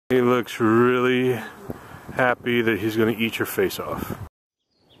He looks really happy that he's going to eat your face off.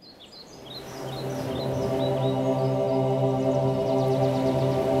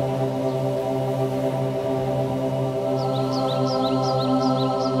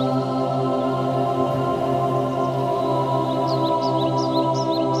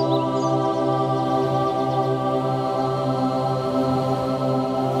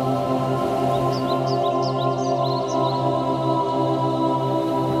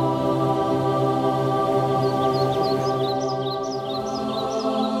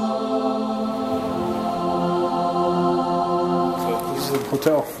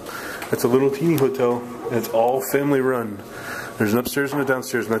 Hotel. It's a little teeny hotel, and it's all family run. There's an upstairs and a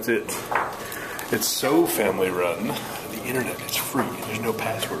downstairs, and that's it. It's so family run. The internet is free. There's no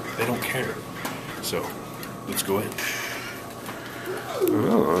password. They don't care. So, let's go in.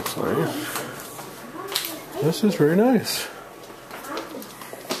 Oh, that's nice. This is very nice.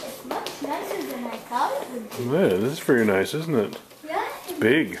 It's much nicer than I thought it would be. Yeah, this is very nice, isn't it? Yeah. It's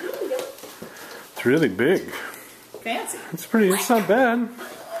big. It's really big. Fancy. It's pretty, it's not bad.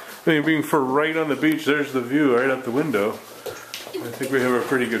 I mean, being for right on the beach, there's the view right out the window. I think we have a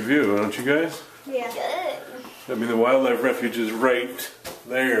pretty good view, don't you guys? Yeah. I mean, the wildlife refuge is right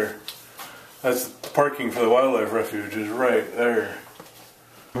there. That's parking for the wildlife refuge is right there.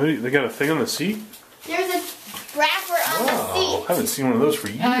 They got a thing on the seat? There's a wrapper on the seat. I haven't seen one of those for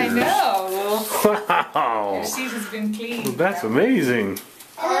years. I know. Wow. Your seat has been cleaned. Well, that's amazing.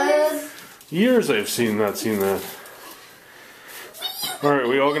 Years I've not seen that. Alright,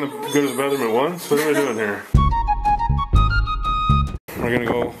 we all gonna go to the bathroom at once? What are we doing here? We're gonna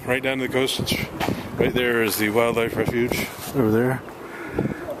go right down to the coast. It's right there is the wildlife refuge. Over there.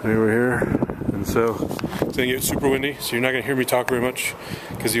 And over here. And so it's gonna get super windy, so you're not gonna hear me talk very much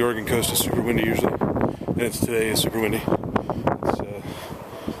because the Oregon coast is super windy usually. And today is super windy. It's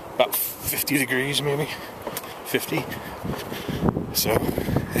about 50 degrees maybe. 50. So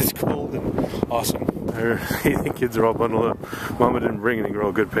it's cold and awesome. The kids are all bundled up. Mama didn't bring any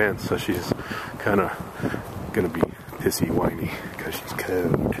real good pants, so she's kind of gonna be pissy whiny because she's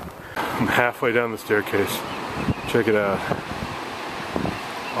cold. I'm halfway down the staircase. Check it out.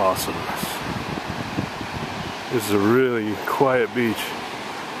 Awesome. This is a really quiet beach.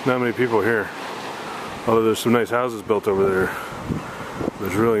 Not many people here. Although there's some nice houses built over there.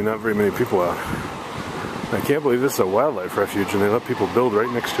 There's really not very many people out. I can't believe this is a wildlife refuge and they let people build right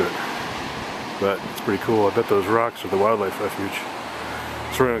next to it. But it's pretty cool. I bet those rocks are the wildlife refuge.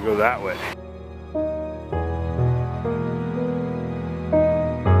 So we're gonna go that way.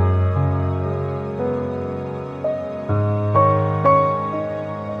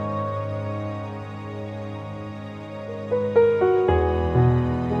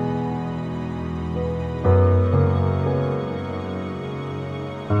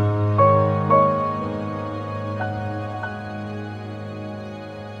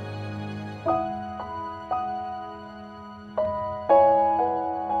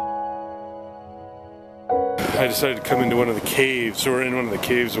 I decided to come into one of the caves. So we're in one of the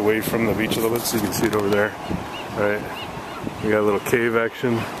caves away from the beach a little bit, so you can see it over there. All right, we got a little cave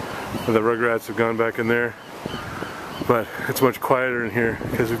action. The Rugrats have gone back in there, but it's much quieter in here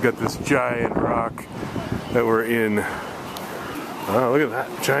because we've got this giant rock that we're in. Oh, look at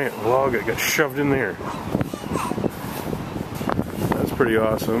that giant log that got shoved in there. That's pretty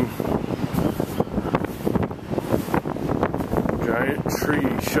awesome. Giant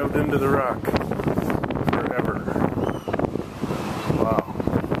tree shoved into the rock. Forever. Wow.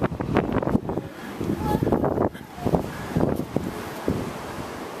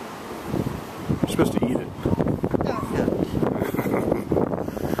 You're supposed to eat it.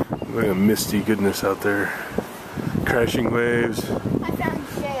 Look at misty goodness out there. Crashing waves. I found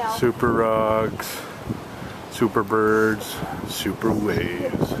shale. Super rocks. Super birds. Super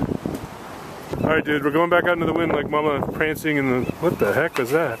waves. Alright dude, we're going back out into the wind like Mama prancing in the... What the heck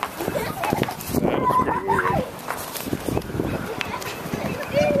was that? That was pretty weird.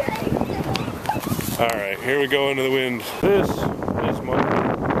 Alright, here we go into the wind. This is my...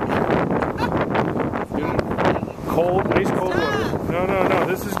 Cold, ice cold water. No,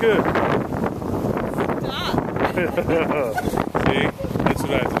 this is good. See? That's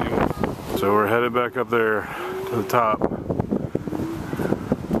what I have to deal with. So we're headed back up there to the top.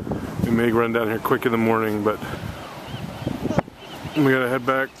 We may run down here quick in the morning, but we gotta head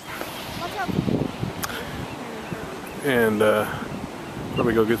back and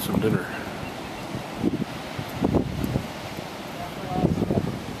probably go get some dinner.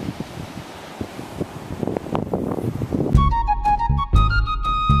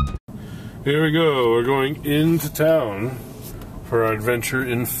 Here we go, we're going into town for our adventure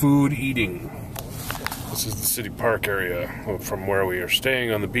in food eating. This is the city park area from where we are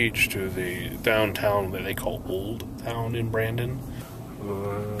staying on the beach to the downtown that they call Old Town in Bandon.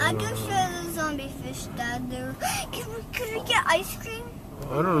 I can show the zombie fish, Dad. Can we get ice cream?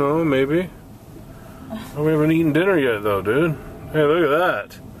 I don't know, maybe. Oh, we haven't eaten dinner yet, though, dude. Hey, look at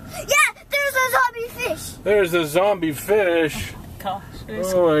that. Yeah, there's a zombie fish. There's the zombie fish. Gosh,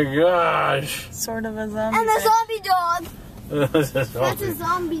 Oh my gosh. sort of a zombie. And the fish. zombie dog. That's That's a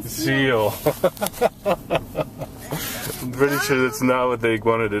zombie seal. I'm pretty sure that's not what they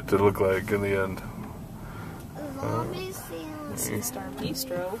wanted it to look like in the end. A zombie seal. Sea Star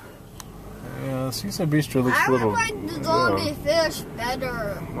Bistro. Yeah, Seaside Bistro looks I a would little... like the zombie fish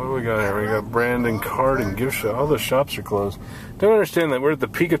better. What do we got here? We got Brandon card and gift shop. All the shops are closed. Don't understand that. We're at the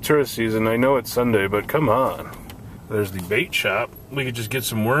peak of tourist season. I know it's Sunday, but come on. There's the bait shop. We could just get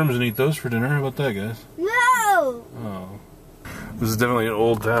some worms and eat those for dinner. How about that, guys? No. Oh. This is definitely an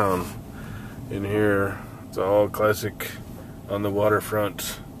old town in here. It's all classic on the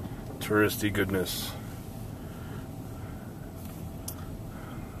waterfront touristy goodness.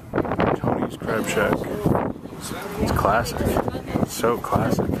 Tony's Crab Shack. It's classic. It's so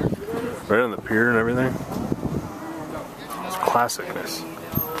classic. Right on the pier and everything. It's classicness.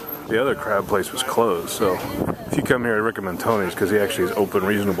 The other crab place was closed, so if you come here, I recommend Tony's because he actually is open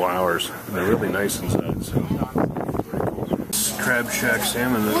reasonable hours. And they're really nice inside. So. Crab Shack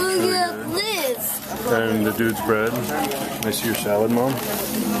salmon. That's really Look at good. this. And the dude's bread. I see your salad, Mom.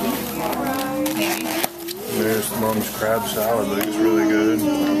 There's Mom's crab salad. That looks really good.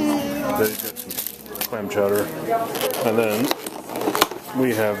 Then he's got some clam chowder. And then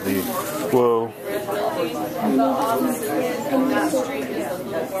we have the, whoa.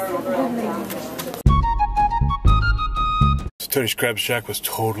 Tony's Crab Shack was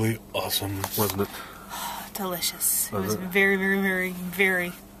totally awesome, wasn't it? Delicious. It Was was it? very, very, very,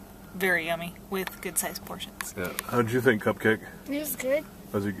 very, very yummy with good sized portions. Yeah. How did you think, Cupcake? It was good.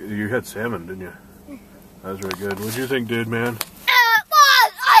 Was it, you had salmon, didn't you? That was really good. What did you think, dude, man? It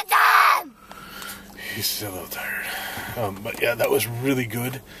was awesome. He's still a little tired. But yeah, that was really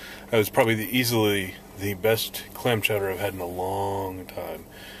good. That was probably easily the best clam chowder I've had in a long time.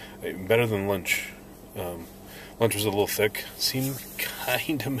 Better than lunch. Lunch was a little thick. Seemed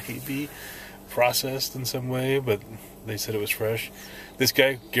kind of maybe processed in some way, but they said it was fresh. This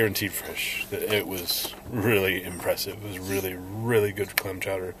guy, guaranteed fresh. It was really impressive. It was really, really good clam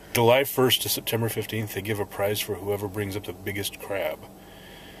chowder. July 1st to September 15th, they give a prize for whoever brings up the biggest crab.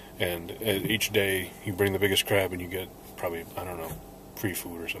 And each day, you bring the biggest crab and you get probably, I don't know, free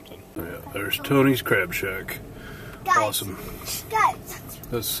food or something. Yeah, there's Tony's Crab Shack. Guys, Awesome. Guys.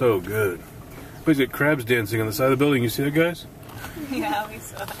 That's so good. He's got crabs dancing on the side of the building. You see that, guys? Yeah, we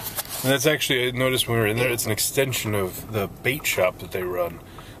saw that. And that's actually, I noticed when we were in there, it's an extension of the bait shop that they run.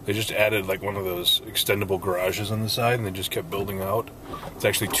 They just added like one of those extendable garages on the side and they just kept building out. It's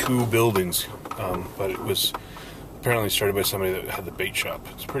actually 2 buildings, but it was apparently started by somebody that had the bait shop.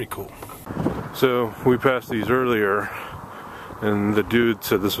 It's pretty cool. So we passed these earlier and the dude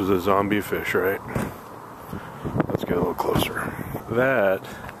said this was a zombie fish, right? Let's get a little closer. That,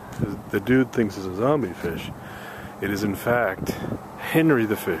 the dude thinks is a zombie fish. It is in fact Henry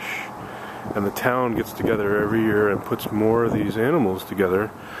the fish. And the town gets together every year and puts more of these animals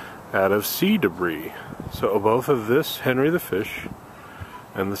together out of sea debris. So both of this Henry the fish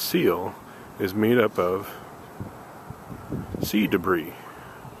and the seal is made up of sea debris.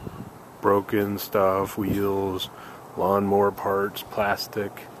 Broken stuff, wheels, lawnmower parts,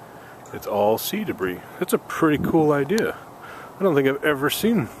 plastic. It's all sea debris. It's a pretty cool idea. I don't think I've ever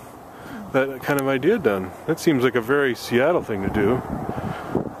seen that kind of idea done. That seems like a very Seattle thing to do.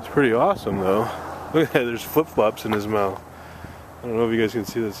 It's pretty awesome though. Look at that, there's flip-flops in his mouth. I don't know if you guys can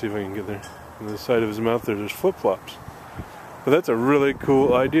see that, see if I can get there. On the side of his mouth there's flip-flops. But that's a really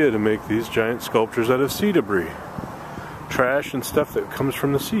cool idea to make these giant sculptures out of sea debris. Trash and stuff that comes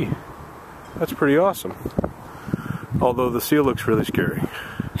from the sea. That's pretty awesome. Although the seal looks really scary.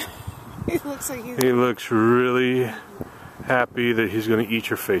 He looks like he's... He looks really happy that he's going to eat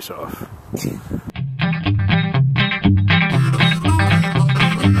your face off.